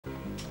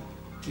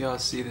Y'all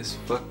see this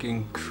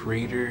fucking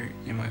crater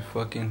in my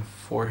fucking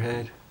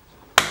forehead?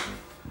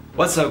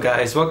 What's up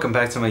guys, welcome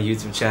back to my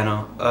YouTube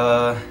channel.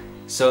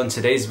 So in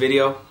today's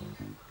video,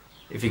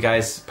 if you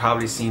guys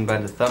probably seen by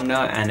the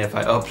thumbnail and if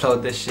I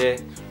upload this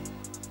shit,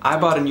 I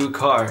bought a new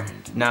car.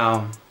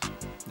 Now,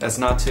 that's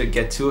not to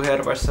get too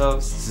ahead of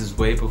ourselves, this is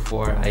way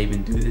before I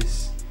even do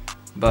this.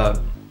 But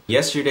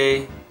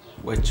yesterday,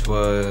 which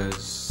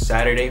was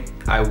Saturday,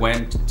 I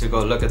went to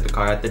go look at the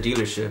car at the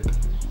dealership.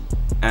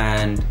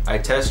 And I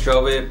test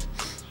drove it,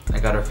 I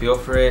got a feel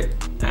for it,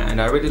 and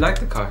I really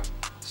liked the car.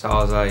 So I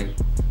was like,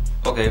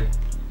 okay,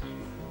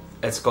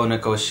 let's go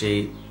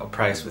negotiate a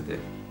price with it.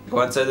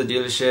 Go inside the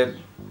dealership,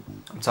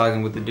 I'm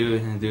talking with the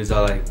dude, and the dude's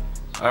all like,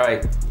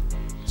 alright,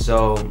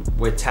 so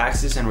with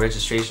taxes and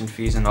registration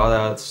fees and all that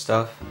other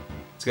stuff,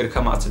 it's gonna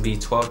come out to be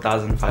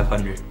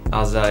 $12,500. I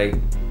was like,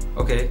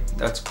 okay,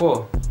 that's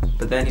cool.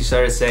 But then he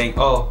started saying,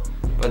 oh,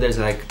 but there's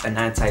like an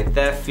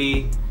anti-theft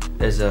fee,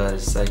 there's a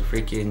like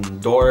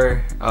freaking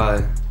door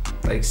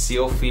like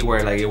seal fee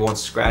where like it won't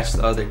scratch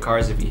the other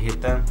cars if you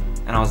hit them.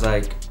 And I was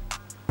like,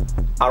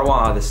 I don't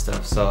want all this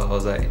stuff. So I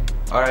was like,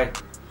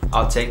 alright,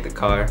 I'll take the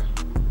car,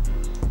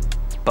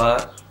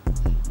 but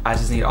I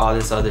just need all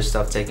this other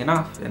stuff taken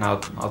off and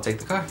I'll take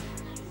the car.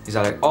 He's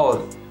like,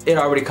 oh, it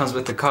already comes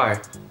with the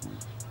car,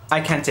 I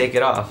can't take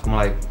it off. I'm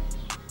like,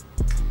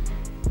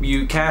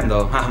 you can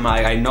though. I'm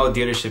like, I know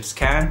dealerships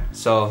can,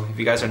 so if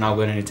you guys are not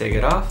willing to take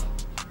it off,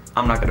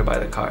 I'm not gonna buy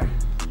the car.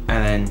 And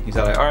then he's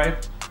like, all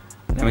right,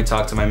 let me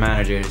talk to my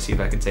manager to see if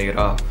I can take it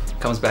off.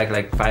 Comes back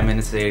like 5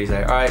 minutes later, he's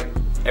like, all right,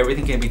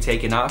 everything can be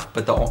taken off,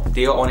 but the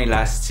deal only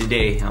lasts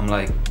today. I'm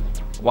like,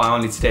 why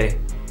only today?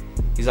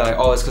 He's like,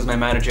 oh, it's because my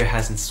manager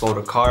hasn't sold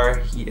a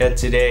car yet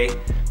today,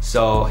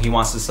 so he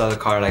wants to sell the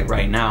car like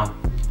right now.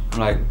 I'm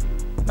like,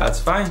 that's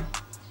fine,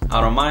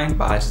 I don't mind,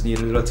 but I just need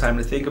a little time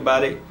to think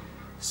about it.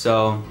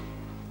 So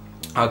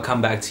I'll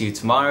come back to you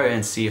tomorrow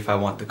and see if I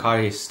want the car.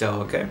 He's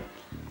still okay.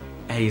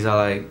 And he's all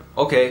like,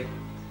 okay,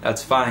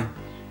 that's fine.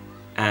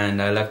 And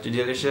I left the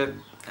dealership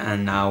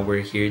and now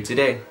we're here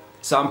today.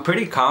 So I'm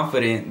pretty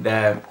confident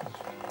that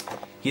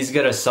he's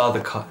gonna sell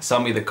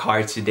me the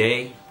car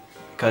today.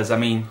 Cause I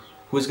mean,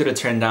 who's gonna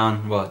turn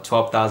down, what,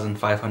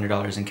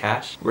 $12,500 in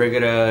cash? We're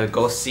gonna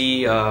go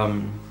see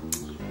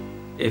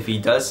if he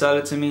does sell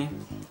it to me.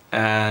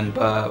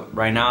 But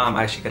right now I'm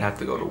actually gonna have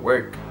to go to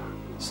work.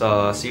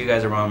 So I'll see you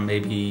guys around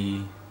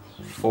maybe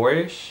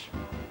 4-ish,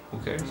 who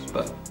cares?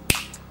 But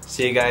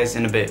see you guys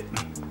in a bit.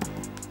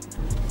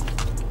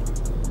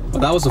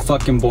 Well, that was a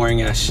fucking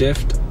boring ass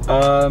shift.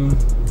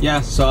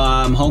 Yeah, so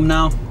I'm home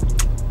now.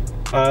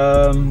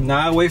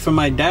 Now I wait for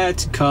my dad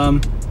to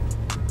come,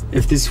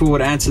 if this fool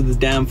would answer the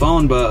damn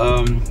phone,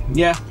 but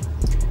yeah.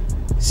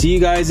 See you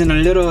guys in a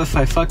little if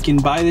I fucking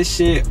buy this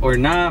shit or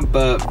not,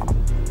 but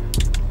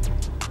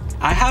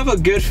I have a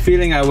good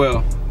feeling I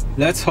will.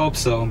 Let's hope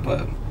so,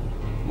 but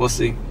we'll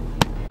see.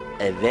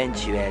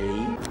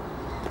 Eventually.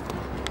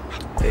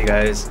 Hey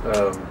guys,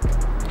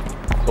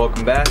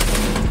 welcome back.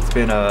 It's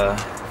been a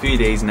few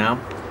days now.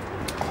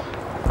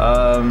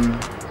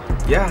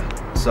 Yeah,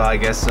 so I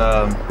guess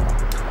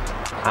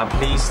I'm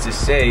pleased to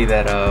say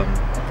that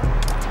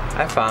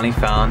I finally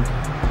found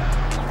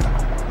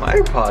my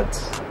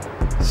AirPods.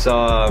 So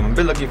I've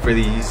been looking for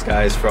these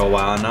guys for a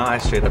while now. I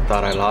straight up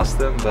thought I lost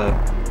them, but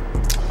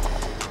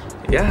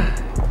yeah.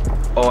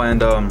 Oh,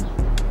 and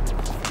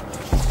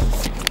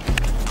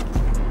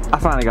I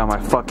finally got my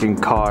fucking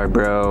car,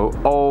 bro.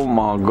 Oh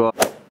my god.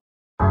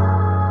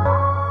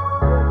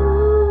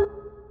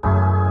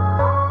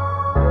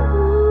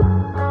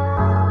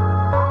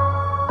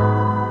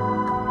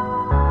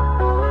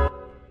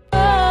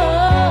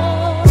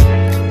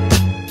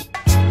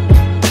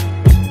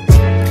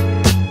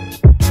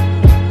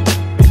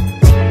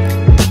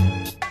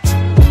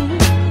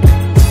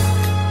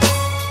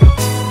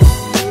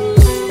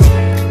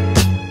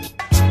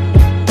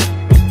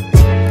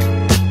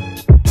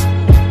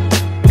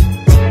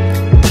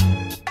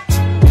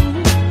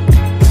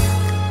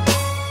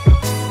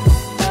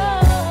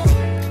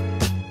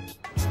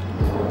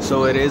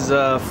 So it is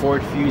a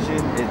Ford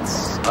Fusion.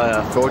 It's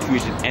a Ford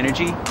Fusion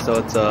Energy, so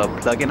it's a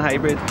plug-in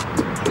hybrid.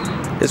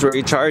 This is where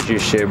you charge your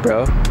shit,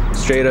 bro.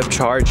 Straight up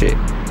charge it.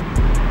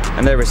 I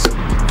never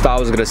thought I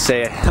was gonna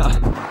say it.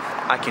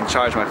 I can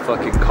charge my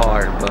fucking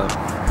car, but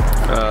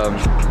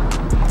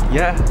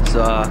yeah.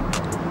 So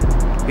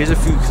here's a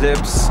few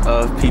clips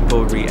of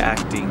people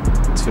reacting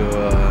to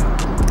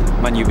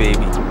my new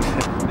baby.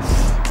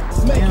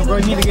 Man, bro,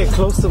 you need to get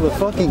close to the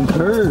fucking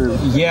curb.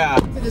 Yeah.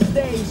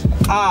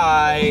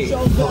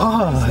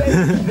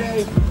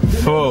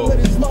 Oh,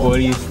 what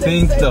do you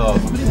think though?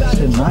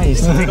 Shit,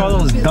 nice. Take all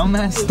those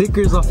dumbass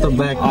stickers off the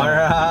back.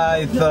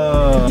 Alright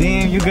though.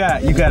 Damn, you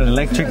got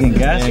electric and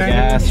gas, Yeah, right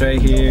gas here?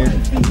 right here.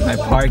 My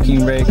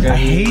parking brake right I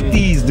here. hate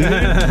these, dude.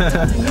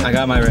 I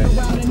got my What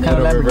kind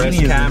of reverse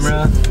Lamborghini is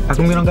camera. this? How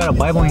come we don't got a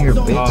Bible in here,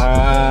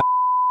 bitch?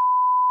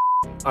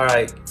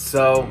 Alright,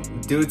 so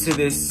due to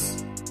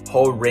this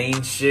whole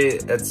rain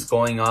shit that's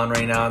going on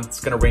right now, it's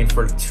gonna rain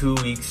for 2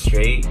 weeks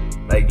straight,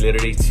 like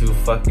literally 2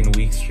 fucking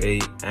weeks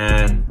straight,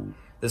 and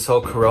this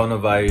whole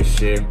coronavirus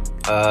shit.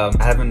 I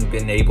haven't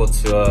been able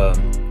to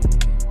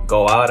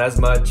go out as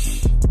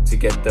much to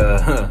get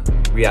the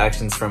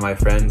reactions from my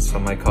friends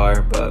from my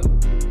car, but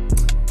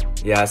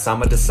yeah, so I'm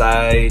gonna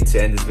decide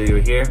to end this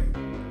video here.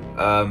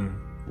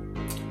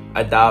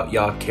 I doubt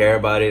y'all care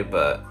about it,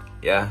 but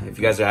yeah, if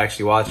you guys are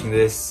actually watching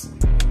this,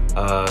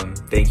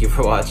 thank you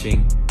for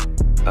watching.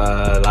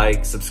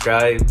 Like,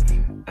 subscribe,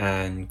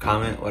 and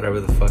comment whatever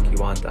the fuck you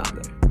want down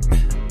there.